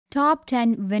Top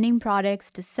 10 winning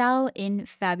products to sell in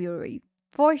February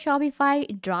for Shopify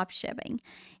dropshipping.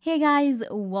 Hey guys,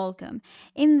 welcome.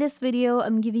 In this video,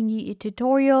 I'm giving you a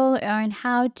tutorial on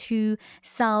how to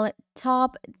sell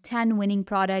top 10 winning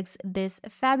products this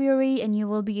February, and you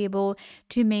will be able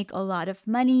to make a lot of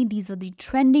money. These are the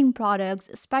trending products,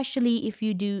 especially if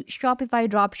you do Shopify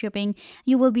dropshipping.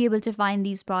 You will be able to find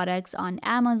these products on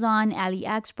Amazon,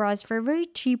 AliExpress for very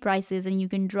cheap prices, and you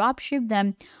can dropship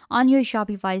them on your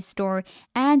Shopify store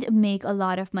and make a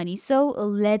lot of money. So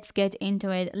let's get into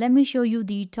it. Let me show you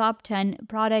the top 10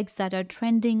 products that are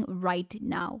trending right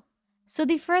now. So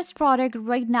the first product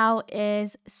right now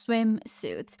is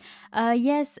swimsuits.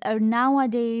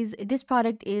 Nowadays this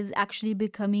product is actually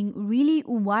becoming really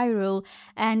viral,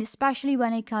 and especially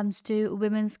when it comes to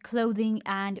women's clothing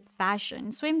and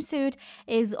fashion. Swimsuit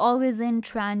is always in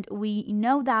trend. We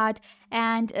know that,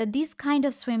 and these kind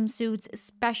of swimsuits,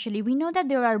 especially, we know that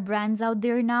there are brands out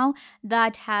there now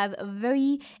that have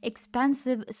very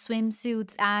expensive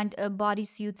swimsuits and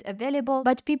bodysuits available,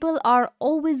 but people are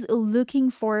always looking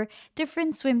for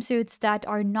different swimsuits that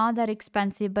are not that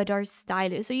expensive but are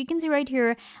stylish. So you can see right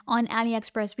here on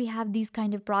AliExpress we have these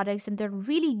kind of products, and they're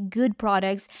really good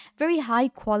products, very high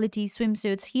quality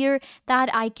swimsuits here that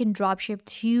I can dropship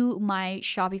to my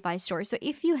Shopify store. So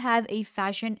if you have a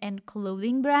fashion and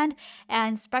clothing brand,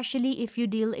 and especially if you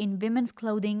deal in women's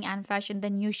clothing and fashion,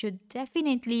 then you should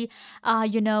definitely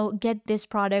get this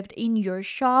product in your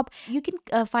shop. You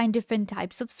can find different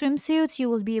types of swimsuits. You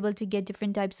will be able to get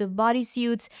different types of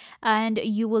bodysuits, and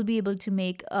you will be able to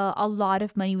make a lot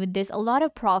of money with this, a lot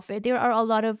of profit. There are a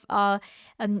lot of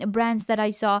brands that I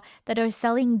saw that are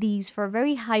selling these for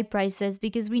very high prices,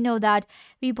 because we know that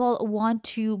people want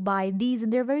to buy these,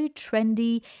 and they're very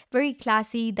trendy, very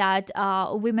classy, that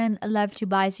women love to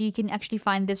buy. So you can actually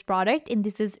find this product, and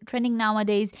this is trending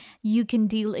nowadays. You can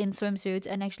deal in swimsuits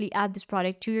and actually add this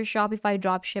product to your Shopify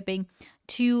dropshipping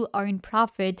to earn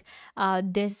profit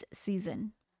this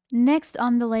season. Next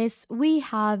on the list, we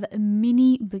have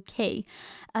mini bouquet.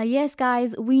 Yes,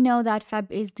 guys, we know that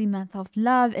Feb is the month of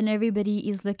love, and everybody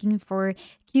is looking for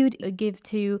cute gift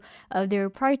to their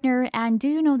partner. And do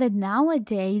you know that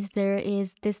nowadays there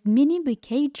is this mini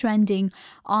bouquet trending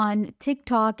on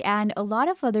TikTok and a lot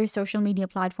of other social media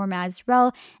platform as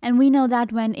well? And we know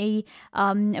that when a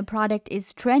product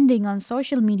is trending on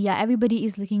social media, everybody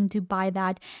is looking to buy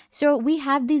that. So we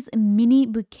have these mini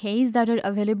bouquets that are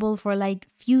available for like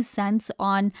few cents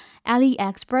on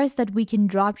AliExpress that we can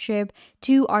drop ship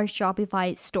to our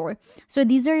Shopify store. So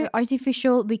these are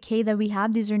artificial bouquet that we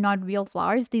have. These are not real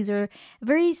flowers. These are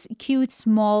very cute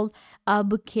small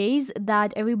bouquets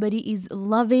that everybody is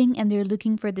loving, and they're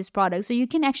looking for this product. So you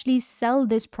can actually sell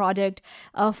this product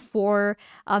for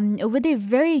with a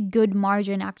very good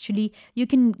margin. Actually, you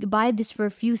can buy this for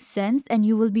a few cents, and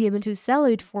you will be able to sell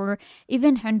it for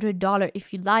even $100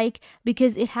 if you like,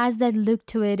 because it has that look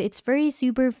to it. It's very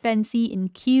super fancy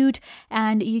and cute,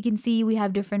 and you can see we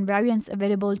have different variants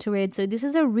available to it. So this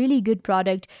is a really good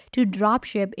product to drop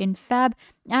ship in Feb,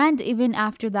 and even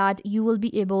after that you will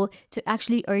be able to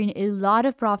actually earn a lot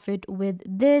of profit with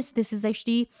this. This is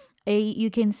actually you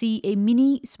can see a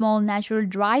mini small natural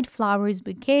dried flowers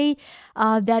bouquet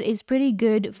that is pretty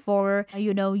good for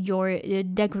your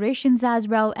decorations as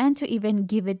well, and to even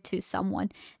give it to someone.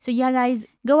 So yeah, guys,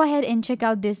 go ahead and check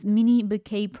out this mini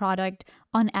bouquet product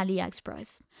on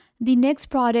AliExpress. The next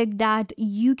product that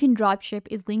you can dropship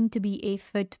is going to be a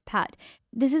foot pad.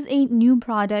 This is a new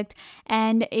product,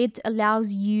 and it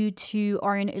allows you to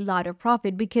earn a lot of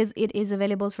profit because it is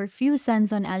available for few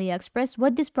cents on AliExpress.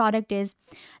 What this product is,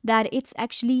 that it's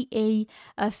actually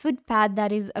a foot pad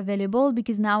that is available,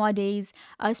 because nowadays,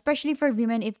 especially for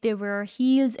women, if they wear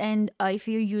heels and if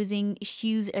you're using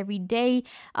shoes every day,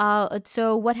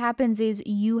 so what happens is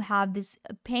you have this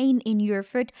pain in your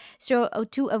foot. So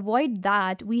to avoid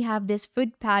that, we have this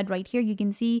foot pad right here. You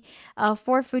can see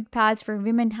 4 foot pads for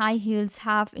women, high heels,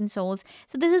 half insoles.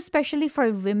 So this is especially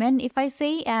for women, if I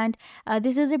say, and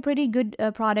this is a pretty good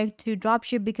product to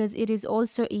dropship, because it is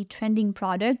also a trending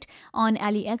product on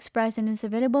AliExpress, and it's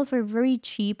available for very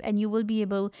cheap, and you will be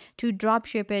able to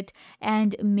dropship it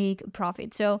and make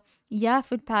profit. So yeah,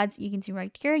 foot pads, you can see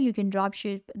right here, you can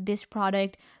dropship this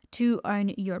product to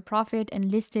earn your profit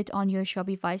and list it on your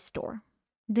Shopify store.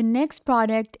 The next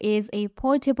product is a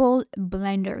portable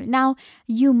blender. Now,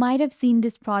 you might have seen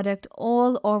this product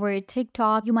all over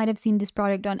TikTok. You might have seen this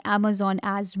product on Amazon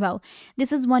as well.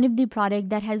 This is one of the product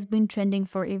that has been trending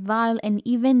for a while, and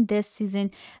even this season,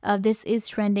 this is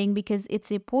trending because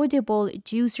it's a portable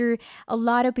juicer. A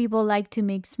lot of people like to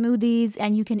make smoothies,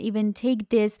 and you can even take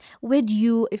this with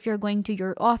you if you're going to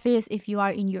your office, if you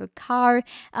are in your car,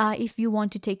 if you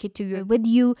want to take it to your with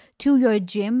you to your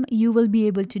gym, you will be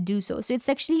able to do so. So it's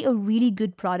actually a really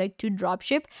good product to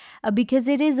dropship because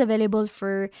it is available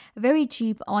for very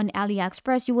cheap on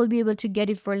AliExpress. You will be able to get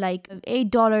it for like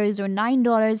 $8 or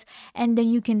 $9, and then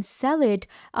you can sell it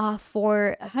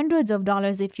for hundreds of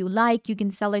dollars if you like. You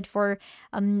can sell it for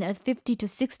 $50 to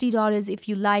 $60 if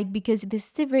you like, because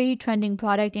this is a very trending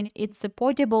product and it's a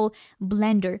portable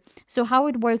blender. So how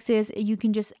it works is you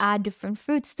can just add different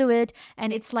fruits to it,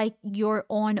 and it's like your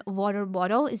own water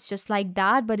bottle. It's just like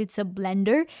that, but it's a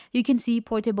blender. You can see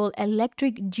portable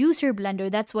electric juicer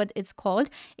blender. That's what it's called,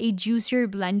 a juicer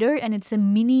blender, and it's a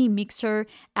mini mixer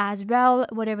as well,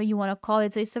 whatever you want to call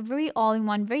it. So it's a very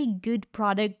all-in-one, very good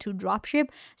product to dropship.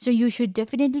 So you should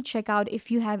definitely check out if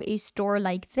you have a store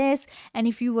like this, and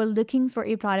if you were looking for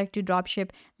a product to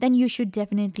dropship, then you should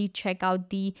definitely check out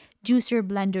the juicer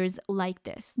blenders like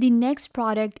this. The next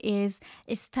product is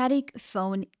aesthetic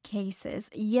phone cases.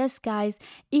 Yes, guys,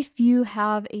 if you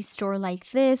have a store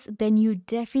like this, then you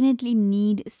definitely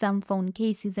need some phone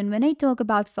cases. And when I talk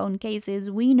about phone cases,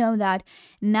 we know that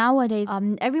nowadays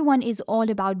everyone is all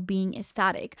about being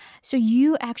aesthetic. So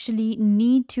you actually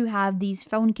need to have these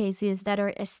phone cases that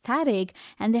are aesthetic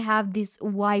and they have this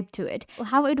vibe to it.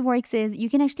 How it works is you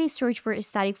can actually search for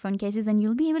aesthetic phone cases and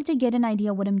you'll be able to get an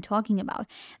idea what I'm talking about.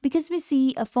 Because we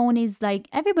see a phone is like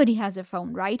everybody has a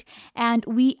phone, right? And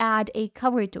we add a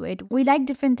cover to it. We like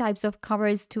different types of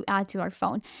covers to add to our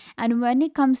phone. And when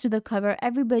it comes to the cover,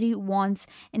 everybody wants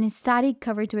an aesthetic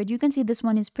cover to it. You can see this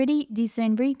one is pretty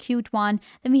decent, very cute one.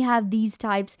 Then we have these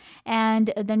types,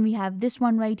 and then we have this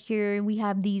one right here. We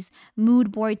have these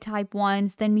mood board type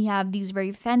ones. Then we have these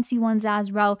very fancy ones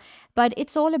as well. But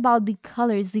it's all about the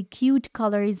colors, the cute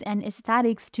colors and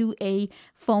aesthetics to a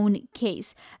phone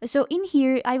case. So in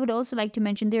here, I would also like to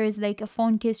mention there is like a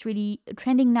phone case really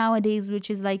trending nowadays, which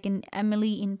is like an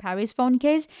Emily in Paris phone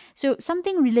case. So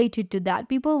something related to that.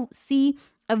 People see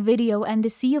a video and they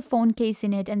see a phone case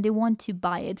in it and they want to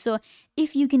buy it. So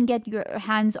if you can get your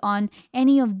hands on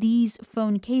any of these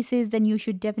phone cases, then you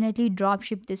should definitely drop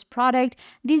ship this product.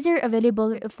 These are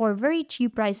available for very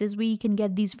cheap prices. We can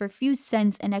get these for a few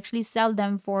cents and actually sell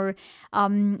them for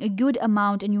a good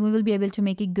amount, and you will be able to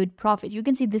make a good profit. You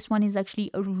can see this one is actually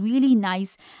a really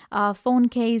nice phone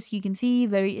case. You can see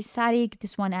very aesthetic,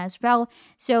 this one as well.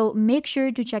 So make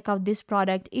sure to check out this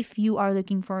product if you are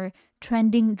looking for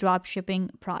trending drop shipping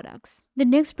products. The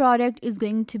next product is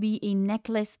going to be a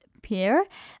necklace pair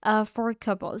for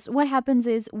couples. What happens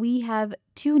is we have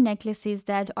two necklaces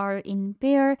that are in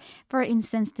pair. For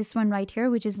instance, this one right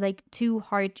here, which is like two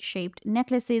heart-shaped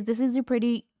necklaces. This is a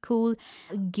pretty cool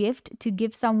gift to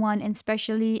give someone, and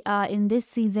especially in this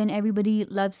season, everybody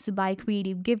loves to buy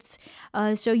creative gifts.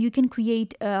 So you can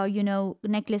create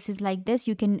necklaces like this.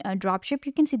 You can drop ship.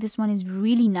 You can see this one is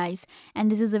really nice,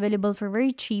 and this is available for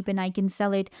very cheap, and I can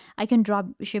sell it. I can drop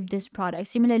ship this product.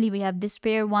 Similarly, we have this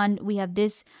pair one. We have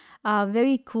this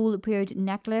very cool paired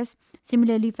necklace.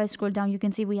 Similarly, if I scroll down, you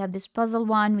can see we have this puzzle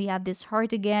one, we have this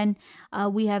heart again,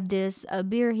 we have this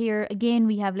bear here again,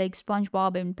 we have like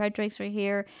SpongeBob and Patrick's right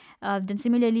here. Then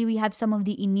similarly, we have some of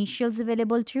the initials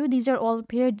available too. These are all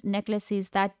paired necklaces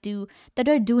that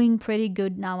are doing pretty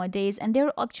good nowadays, and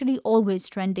they're actually always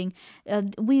trending.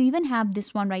 We even have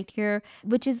this one right here,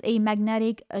 which is a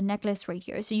magnetic necklace right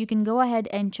here. So you can go ahead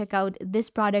and check out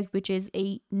this product, which is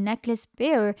a necklace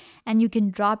pair, and you can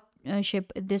drop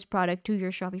ship this product to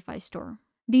your Shopify store.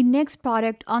 The next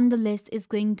product on the list is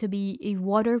going to be a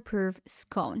waterproof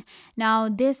scone. Now,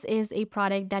 this is a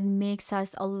product that makes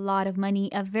us a lot of money,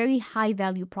 a very high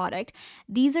value product.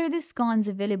 These are the scones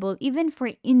available even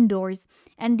for indoors,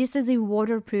 and this is a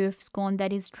waterproof scone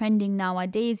that is trending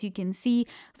nowadays. You can see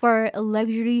for a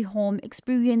luxury home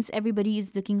experience, everybody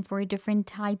is looking for different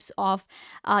types of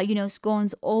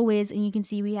scones always, and you can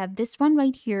see we have this one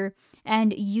right here,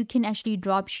 and you can actually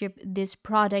drop ship this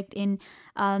product in.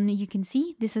 You can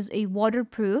see this is a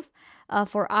waterproof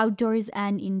for outdoors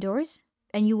and indoors,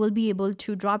 and you will be able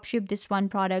to drop ship this one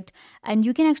product, and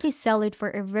you can actually sell it for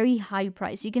a very high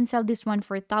price. You can sell this one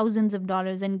for thousands of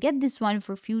dollars and get this one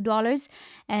for a few dollars,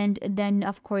 and then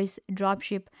of course drop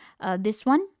ship this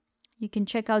one. You can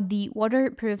check out the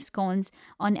waterproof scones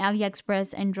on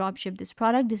AliExpress and drop ship this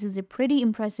product. This is a pretty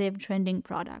impressive trending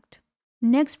product.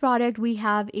 Next product we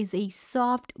have is a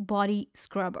soft body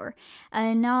scrubber.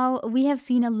 And now we have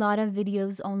seen a lot of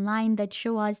videos online that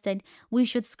show us that we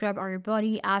should scrub our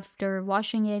body after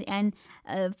washing it. And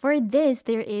for this,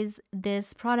 there is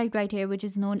this product right here, which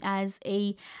is known as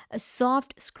a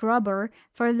soft scrubber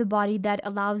for the body that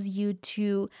allows you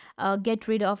to get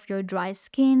rid of your dry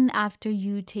skin after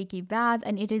you take a bath.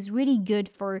 And it is really good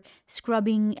for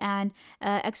scrubbing and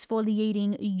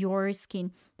exfoliating your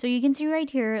skin. So you can see right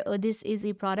here, this is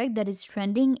a product that is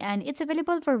trending and it's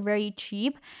available for very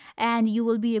cheap, and you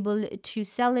will be able to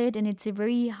sell it, and it's a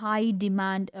very high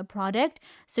demand product.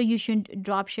 So you should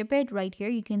drop ship it. Right here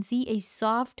you can see a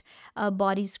soft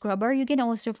body scrubber. You can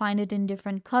also find it in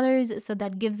different colors, so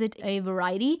that gives it a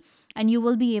variety, and you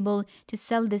will be able to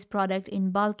sell this product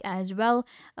in bulk as well,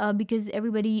 because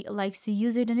everybody likes to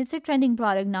use it and it's a trending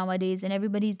product nowadays and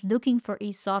everybody's looking for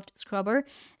a soft scrubber.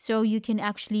 So you can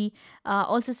actually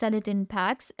also sell it in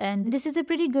packs, and this is a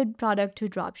pretty good product to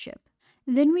dropship.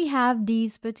 Then we have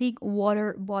these boutique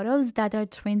water bottles that are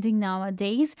trending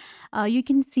nowadays. You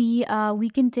can see we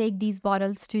can take these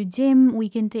bottles to gym, we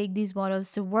can take these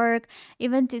bottles to work,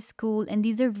 even to school, and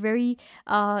these are very,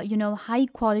 high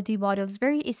quality bottles,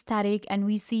 very aesthetic. And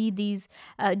we see these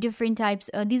different types.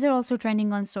 These are also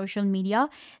trending on social media,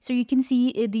 so you can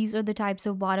see these are the types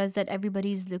of bottles that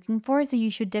everybody is looking for. So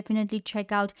you should definitely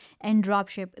check out and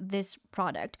dropship this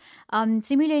product.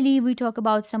 Similarly, we talk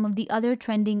about some of the other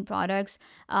trending products,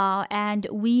 and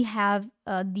we have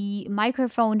the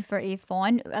microphone for a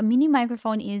phone. A mini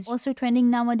microphone is also trending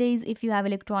nowadays. If you have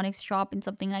electronics shop and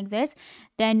something like this,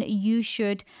 then you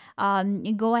should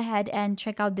go ahead and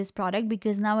check out this product,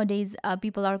 because nowadays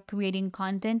people are creating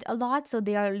content a lot, so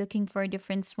they are looking for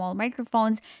different small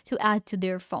microphones to add to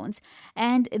their phones.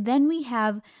 And then we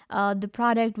have the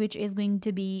product which is going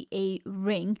to be a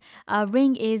ring.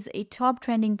 Ring is a top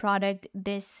trending product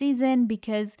this season,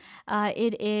 because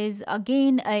it is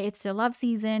again, it's a love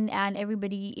season and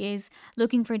everybody is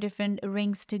looking for different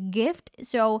rings to gift.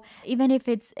 So even if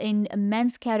it's in a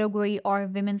men's category or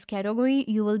women's category,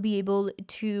 you will be able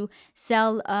to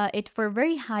sell it for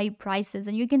very high prices.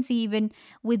 And you can see even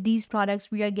with these products,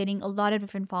 we are getting a lot of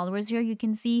different followers here, you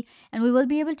can see, and we will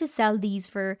be able to sell these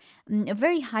for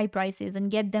very high prices and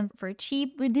get them for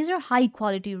cheap. These are high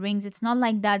quality rings. It's not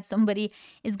like that somebody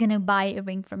is going to buy a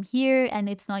ring from here and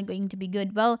it's not going to be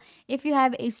good. Well, if you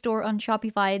have a store on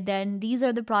Shopify, then these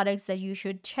are the products that you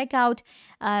should check out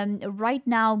right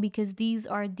now, because these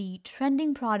are the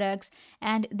trending products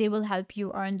and they will help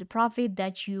you earn the profit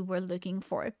that you were looking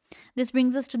for. This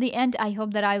brings us to the end. I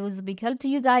hope that I was a big help to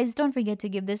you guys. Don't forget to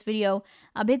give this video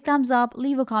a big thumbs up,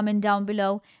 leave a comment down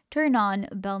below, turn on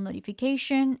bell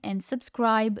notification, and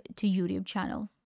subscribe to YouTube channel.